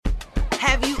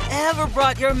Have you ever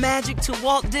brought your magic to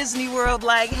Walt Disney World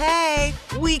like, hey,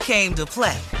 we came to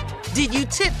play? Did you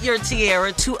tip your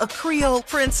tiara to a Creole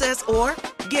princess or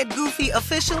get goofy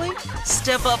officially?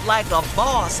 Step up like a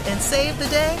boss and save the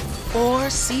day? Or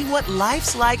see what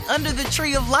life's like under the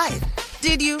tree of life?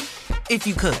 Did you? If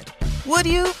you could. Would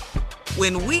you?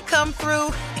 When we come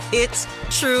through, it's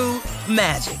true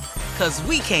magic. 'Cause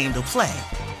we came to play.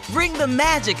 Bring the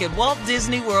magic at Walt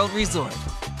Disney World Resort.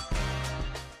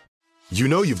 You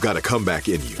know you've got a comeback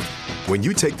in you. When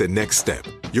you take the next step,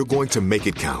 you're going to make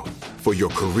it count. For your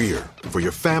career, for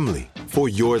your family, for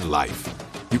your life.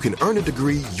 You can earn a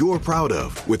degree you're proud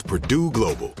of with Purdue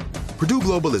Global. Purdue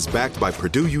Global is backed by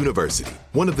Purdue University,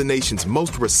 one of the nation's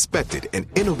most respected and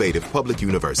innovative public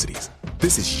universities.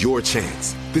 This is your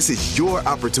chance. This is your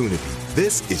opportunity.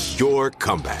 This is your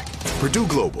comeback. Purdue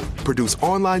Global, Purdue's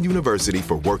online university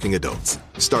for working adults.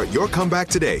 Start your comeback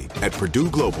today at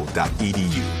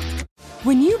purdueglobal.edu.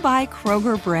 When you buy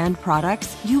Kroger brand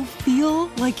products, you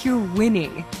feel like you're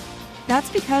winning.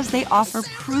 That's because they offer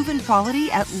proven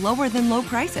quality at lower than low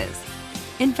prices.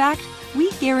 In fact,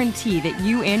 we guarantee that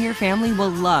you and your family will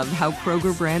love how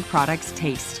Kroger brand products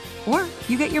taste, or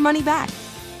you get your money back.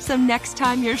 So next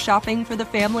time you're shopping for the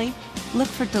family, look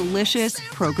for delicious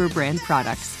Kroger brand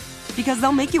products, because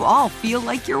they'll make you all feel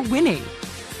like you're winning.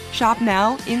 Shop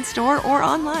now, in-store, or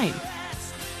online.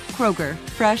 Kroger,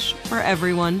 fresh for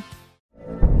everyone.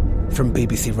 From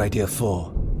BBC Radio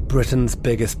 4, Britain's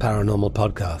biggest paranormal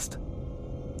podcast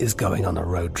is going on a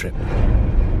road trip.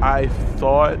 I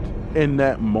thought in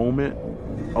that moment,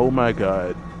 oh my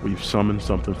God, we've summoned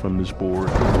something from this board.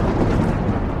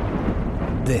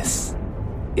 This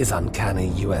is Uncanny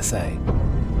USA.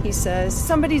 He says,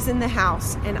 somebody's in the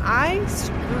house, and I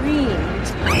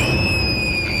screamed.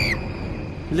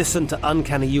 Listen to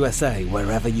Uncanny USA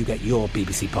wherever you get your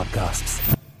BBC podcasts,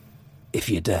 if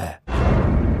you dare.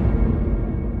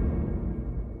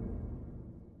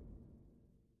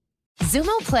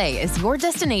 Xumo Play is your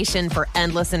destination for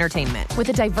endless entertainment. With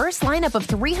a diverse lineup of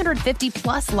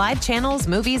 350-plus live channels,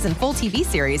 movies, and full TV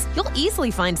series, you'll easily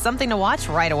find something to watch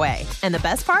right away. And the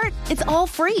best part? It's all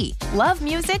free. Love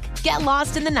music? Get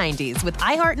lost in the 90s with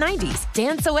iHeart 90s,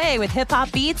 dance away with hip-hop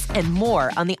beats, and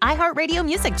more on the iHeartRadio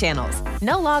music channels.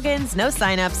 No logins, no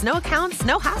signups, no accounts,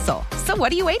 no hassle. So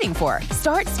what are you waiting for?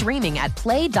 Start streaming at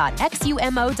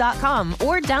play.xumo.com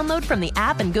or download from the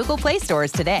app and Google Play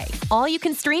stores today. All you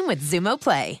can stream with Xumo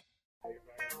Play.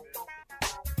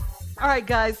 All right,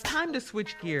 guys, time to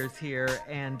switch gears here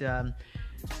and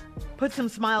put some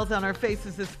smiles on our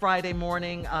faces this Friday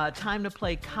morning. Time to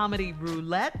play Comedy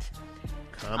Roulette.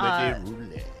 Comedy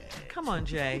Roulette. Come on,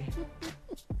 Jay.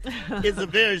 It's a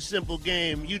very simple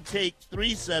game. You take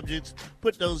 3 subjects,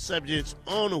 put those subjects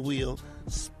on a wheel,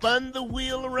 spun the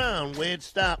wheel around where it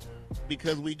stopped.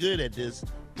 Because we're good at this,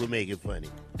 we'll make it funny.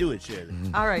 Do it, Shirley.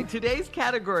 All right, today's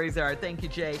categories are, thank you,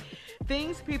 Jay,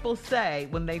 things people say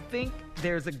when they think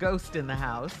there's a ghost in the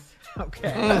house.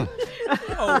 Okay.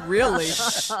 Oh, really?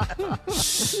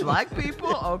 Black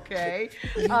people? Okay.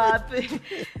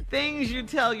 Things you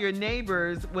tell your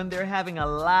neighbors when they're having a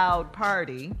loud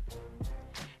party.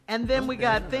 And then we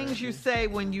got things you say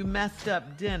when you messed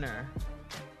up dinner.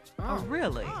 Oh,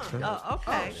 really? Oh,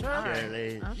 okay. Oh,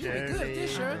 Shirley,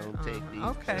 Shirley, don't take these.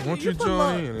 Okay. Won't you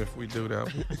join in if we do that?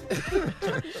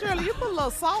 Shirley, you put a little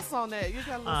sauce on that. You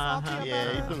got a little salt in there.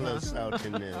 Yeah, you put a little salt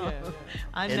in there. Yeah.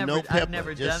 I've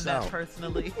never done that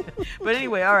personally. But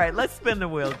anyway, all right, let's spin the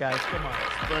wheel, guys. Come on.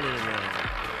 Spin it around.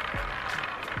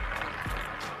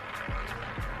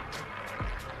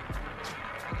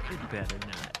 You better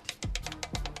not.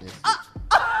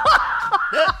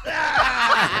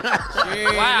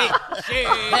 Wow.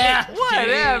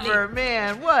 Whatever,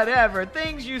 man. Whatever.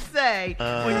 Things you say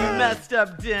when you messed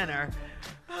up dinner.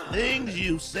 Things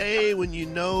you say when you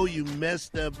know you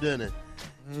messed up dinner.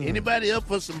 Anybody up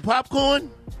for some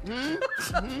popcorn?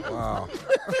 Wow.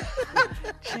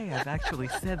 Jay, I've actually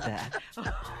said that.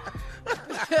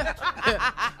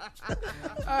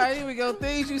 All right, here we go.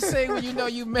 Things you say when you know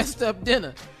you messed up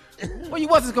dinner. Well, you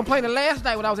wasn't complaining last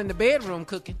night when I was in the bedroom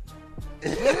cooking.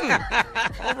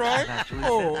 All right.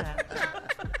 Oh.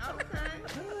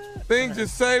 Things you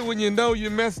say when you know you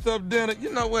messed up dinner.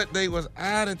 You know what? They was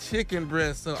out of chicken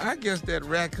breast, so I guess that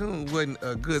raccoon wasn't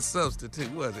a good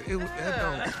substitute, was it?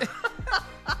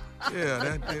 Yeah,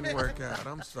 that didn't work out.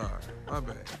 I'm sorry. My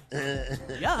bad.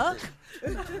 Yuck.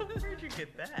 Where'd you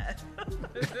get that?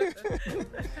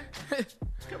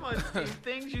 Come on, Steve.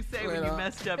 Things you say when you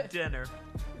messed up dinner.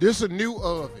 This a new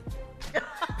oven.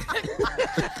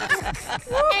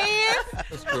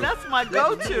 That's my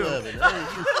go-to.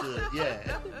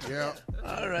 Yeah. Yeah.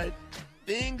 All right.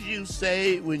 Things you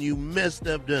say when you messed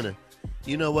up dinner.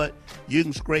 You know what? You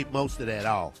can scrape most of that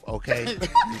off, okay? You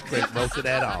scrape most of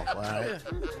that off, all right?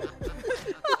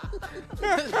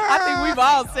 I think we've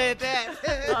all said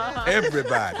that.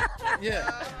 Everybody.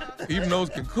 Yeah. Even those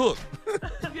can cook.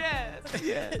 Yes.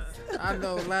 I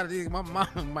know a lot of these. My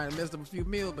mama might have messed up a few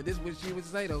meals, but this is what she would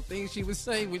say, though. Things she would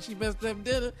say when she messed up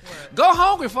dinner. Go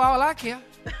hungry for all I care.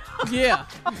 Yeah.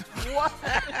 What?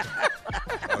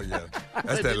 Oh, yeah.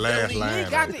 That's that last line. You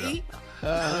ain't got right to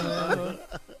there. eat.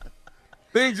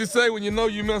 Things you say when you know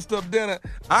you messed up dinner.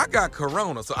 I got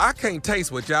corona, so I can't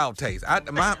taste what y'all taste.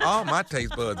 All my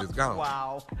taste buds is gone.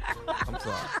 Wow. I'm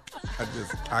sorry.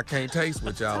 I can't taste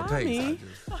what y'all taste.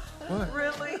 What?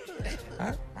 Really?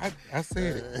 I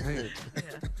said it. Hey. Yeah.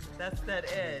 That's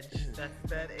that edge. That's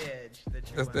that edge that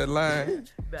you That's want. that line.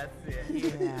 That's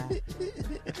it. Yeah.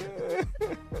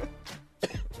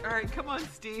 All right, come on,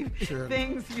 Steve. Sure.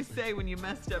 Things you say when you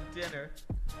messed up dinner.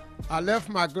 I left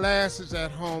my glasses at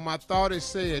home. I thought it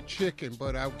said chicken,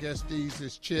 but I guess these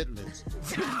is chitlins.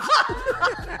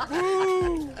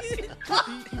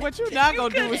 What you're not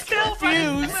going to do is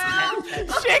confuse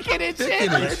chicken and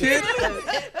chitlins.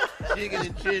 Chicken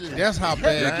and chitlins. That's how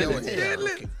bad Chicken it and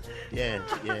was. chitlins. Yeah.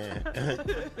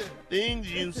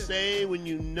 Things you say when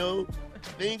you know.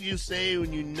 Things you say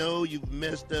when you know you've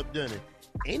messed up dinner.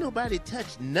 Ain't nobody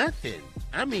touched nothing.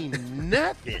 I mean,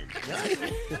 nothing.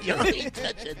 Y'all ain't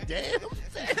touch a damn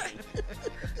thing.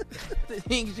 The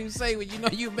things you say when you know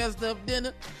you messed up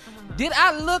dinner. Did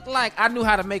I look like I knew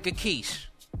how to make a quiche?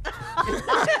 Put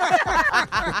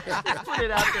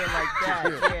it out there like that,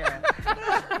 yeah.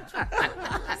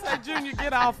 Say, Junior,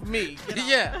 get off me.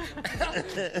 Yeah.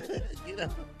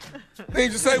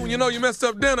 Things you say when you know you messed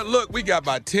up dinner. Look, we got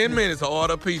about 10 minutes to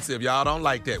order pizza. If y'all don't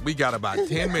like that, we got about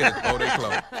 10 minutes before they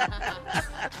close.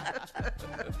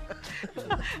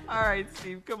 All right,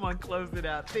 Steve, come on, close it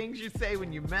out. Things you say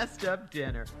when you messed up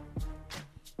dinner.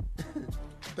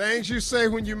 Things you say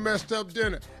when you messed up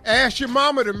dinner. Ask your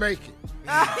mama to make it.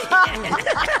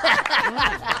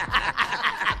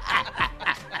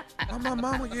 How my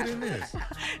mama get in this?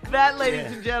 That,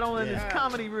 ladies and gentlemen, is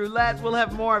Comedy Roulette. We'll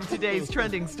have more of today's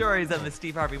trending stories on the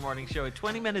Steve Harvey Morning Show at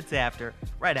 20 minutes after,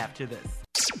 right after this.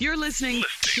 You're listening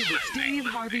to the Steve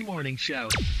Harvey Morning Show.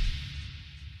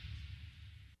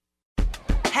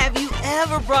 Have you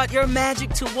ever brought your magic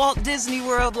to Walt Disney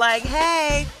World like,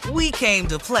 hey, we came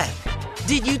to play?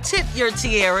 Did you tip your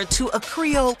tiara to a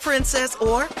Creole princess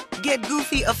or get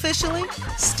goofy officially?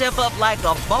 Step up like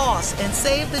a boss and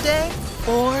save the day?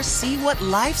 Or see what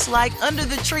life's like under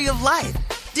the tree of life?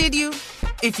 Did you?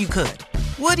 If you could.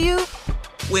 Would you?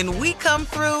 When we come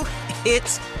through,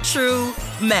 it's true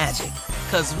magic.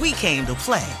 'Cause we came to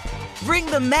play. Bring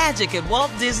the magic at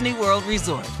Walt Disney World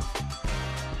Resort.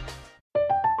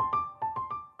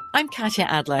 I'm Katya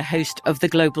Adler, host of The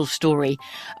Global Story.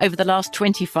 Over the last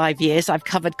 25 years, I've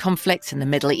covered conflicts in the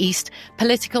Middle East,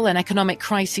 political and economic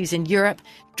crises in Europe,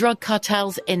 drug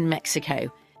cartels in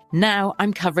Mexico. Now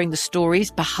I'm covering the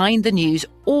stories behind the news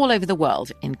all over the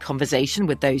world in conversation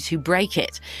with those who break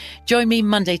it. Join me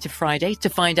Monday to Friday to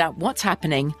find out what's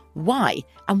happening, why,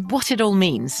 and what it all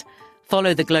means.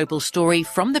 Follow The Global Story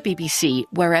from the BBC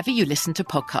wherever you listen to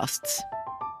podcasts.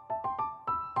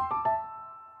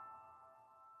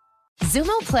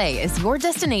 Zumo Play is your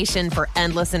destination for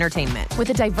endless entertainment. With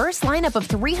a diverse lineup of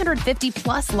 350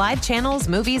 plus live channels,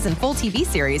 movies, and full TV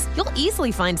series, you'll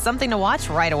easily find something to watch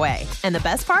right away. And the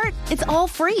best part? It's all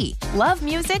free. Love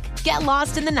music? Get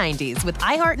lost in the 90s with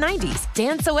iHeart 90s,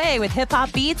 dance away with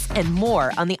hip-hop beats, and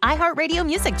more on the iHeartRadio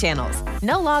music channels.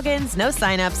 No logins, no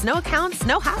signups, no accounts,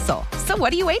 no hassle. So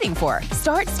what are you waiting for?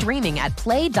 Start streaming at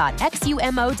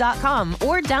play.xumo.com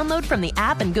or download from the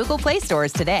app and Google Play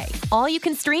stores today. All you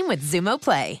can stream with Zumo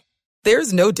Play.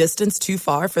 There's no distance too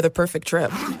far for the perfect trip.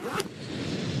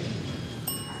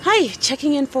 Hi,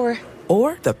 checking in for...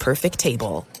 Or the perfect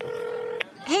table.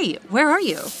 Hey, where are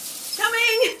you?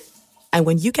 Coming! And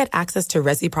when you get access to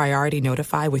Resi Priority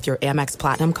Notify with your Amex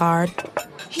Platinum card...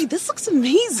 Hey, this looks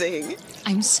amazing.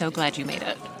 I'm so glad you made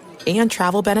it. And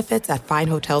travel benefits at fine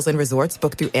hotels and resorts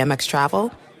booked through Amex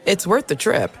Travel, it's worth the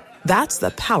trip. That's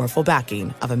the powerful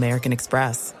backing of American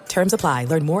Express. Terms apply.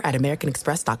 Learn more at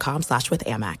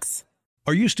americanexpress.com/withAmex.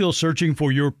 Are you still searching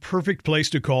for your perfect place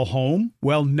to call home?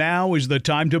 Well, now is the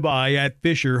time to buy at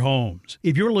Fisher Homes.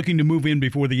 If you're looking to move in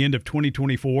before the end of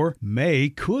 2024, May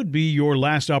could be your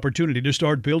last opportunity to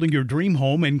start building your dream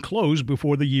home and close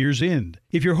before the year's end.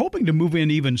 If you're hoping to move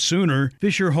in even sooner,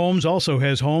 Fisher Homes also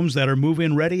has homes that are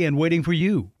move-in ready and waiting for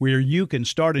you, where you can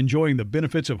start enjoying the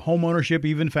benefits of homeownership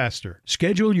even faster.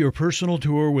 Schedule your personal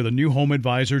tour with a new home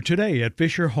advisor today at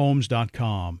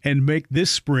FisherHomes.com and make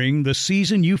this spring the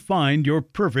season you find your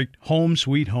perfect home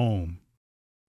sweet home.